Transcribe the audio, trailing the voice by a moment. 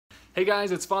Hey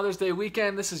guys, it's Father's Day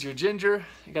weekend. This is your Ginger.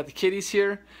 I got the kiddies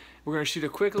here. We're going to shoot a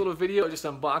quick little video just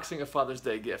unboxing a Father's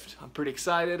Day gift. I'm pretty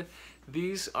excited.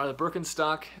 These are the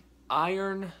Birkenstock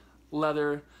iron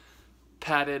leather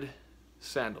padded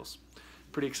sandals.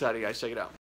 Pretty excited, guys. Check it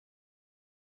out.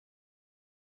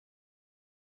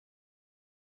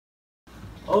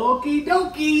 Okie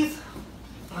dokies!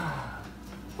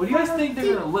 What do you guys think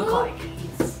they're going to look like?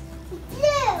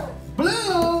 Blue!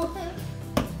 Blue!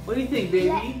 What do you think, baby?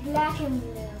 Black and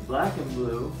blue. Black and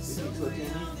blue. You think so,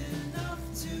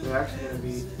 Tammy? They're actually going to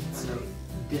be kind of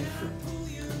different.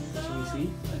 Can you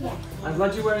see? Yeah. I'm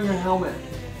glad you're wearing your helmet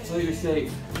so you're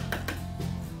safe.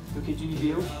 Okay, Junie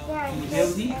Bailey? Yeah, Junie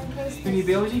Bailey? Junie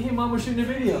Bailey? Hey, Mom, we're shooting a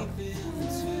video.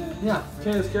 Yeah.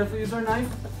 Okay, let's carefully use our knife.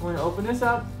 We're going to open this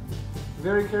up.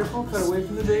 Very careful. Cut away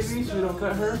from the baby so we don't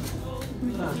cut her.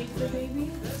 Take the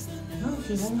baby? No,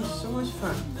 she's having so much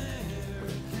fun.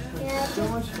 Yeah, So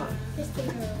much fun. just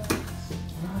take her away.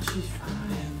 No, she's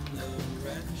fine.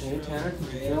 Okay, Tanner, can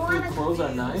you carefully close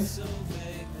our knife?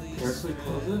 Carefully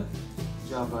close it. Good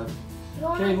job, bud.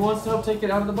 Okay, who wants to help take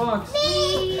it out of the box?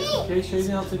 Me! Okay, Shayden,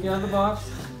 help take it out of the box.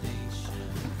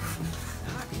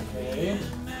 Okay.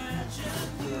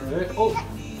 Good. Oh,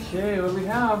 okay, what do we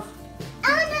have?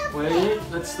 Wait,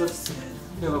 let's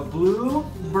we have a blue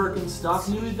Birkenstock.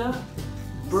 Can you read that?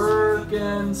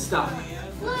 Birkenstock.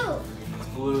 Blue!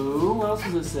 Blue. What else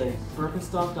does it say?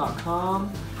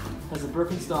 Birkenstock.com has a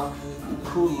Birkenstock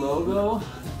cool logo.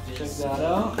 Check that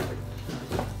out.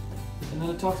 And then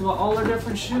it talks about all our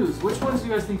different shoes. Which ones do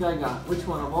you guys think I got? Which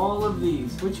one of all of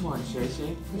these? Which one, Shay?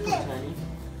 Which one, Tiny?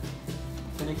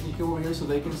 Tiny, can you come over here so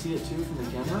they can see it too from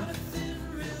the camera?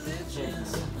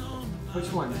 Thanks. Which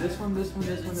one? This one, this one,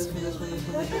 this one, this one, this one, this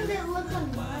one, What this one? does it look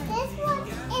like? This one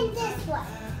and this one.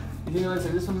 You think I would say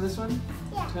this one and this one?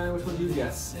 Yeah. Tiny, which one do you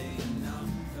guess?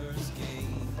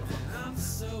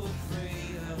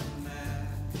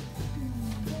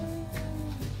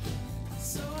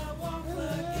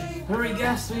 Hurry,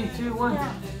 guess. 3, 2, 1.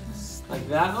 Yeah. Like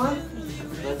that one?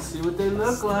 Let's see what they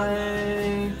look like.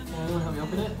 Can you help me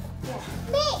open it? Yeah.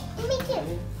 Me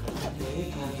too.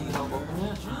 Okay, can you help open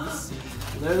it?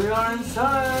 There they are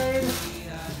inside.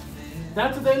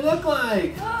 That's what they look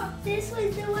like. Oh, this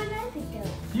was the one I picked up.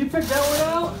 You picked that one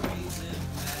out?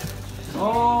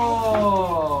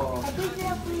 Oh. I picked it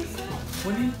up for yourself.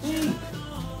 What do you think?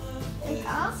 It's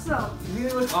awesome. You think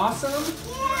they look awesome?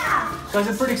 Yeah. Guys,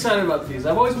 I'm pretty excited about these.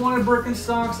 I've always wanted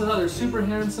Birkenstocks. I thought they're super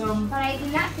handsome. But I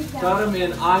did not pick that Got one. them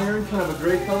in iron, kind of a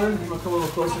gray color. I'm gonna come a little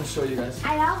closer and show you guys.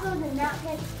 I also did not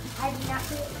pick. I did not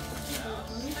pick.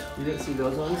 You didn't see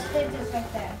those ones? They're just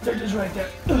right there. They're just right there.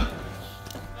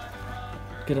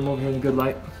 Get them over here in the good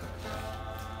light.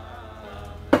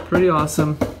 Pretty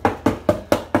awesome.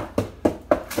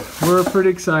 We're pretty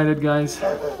excited, guys.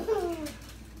 I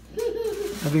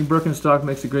think Birkenstock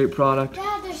makes a great product.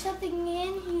 Dad, there's something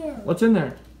in here. What's in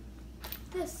there?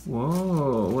 This.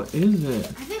 Whoa, what is it? I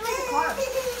think it's a card.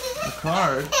 A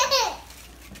card?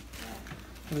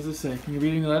 What does it say? Can you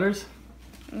read any letters?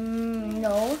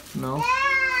 No. No?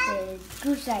 There's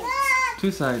two sides.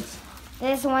 2 sides.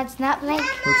 This one's not blank.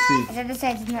 Let's see. The other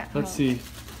side's not blank. Let's see.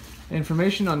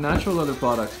 Information on natural leather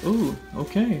products. Ooh,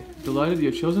 okay. Delighted you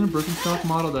have chosen a Birkenstock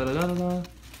model. Da da da da da.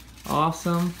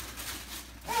 Awesome.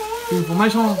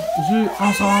 Information zu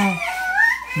ensemble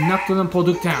natural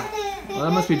producten. Well,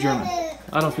 that must be German.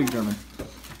 I don't speak German.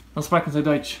 Ich spreche sehr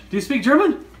Deutsch. Do you speak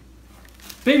German?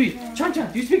 Baby,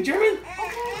 Chan-Chan, do you speak German?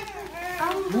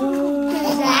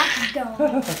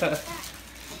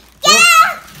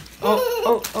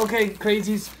 Oh, okay,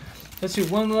 crazies. Let's do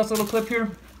one last little clip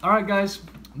here. All right, guys,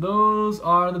 those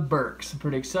are the Birks. I'm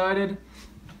pretty excited.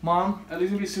 Mom, are these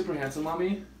gonna be super handsome,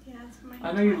 Mommy? Yeah, it's my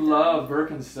I know you love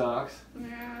Birkenstocks.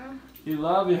 Yeah. You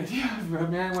love the idea of a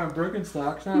man wearing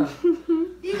Birkenstocks, huh?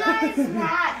 You guys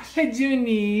match. Hey,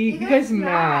 Junie, you guys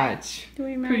match. Do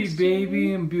we match? Pretty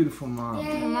baby and beautiful mom.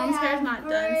 My mom's hair's not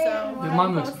done, so. Your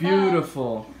mom looks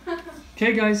beautiful.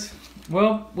 Okay, guys.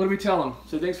 Well, what do we tell them?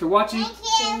 So thanks for watching.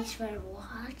 Thanks for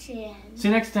watching. See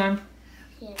you next time.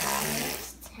 See you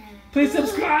next time. Please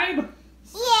subscribe.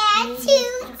 Yeah,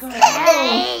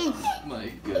 subscribe.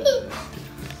 My goodness.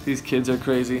 These kids are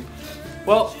crazy.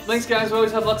 Well, thanks guys. We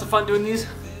always have lots of fun doing these.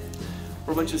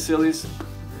 We're a bunch of sillies.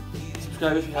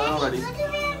 Subscribe if you haven't already. You want to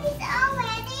wear these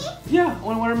already? Yeah, I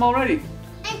want to wear them already.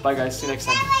 Bye guys. See you next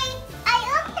time. I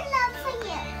opened them for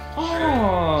you.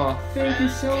 Oh, thank you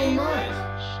so much.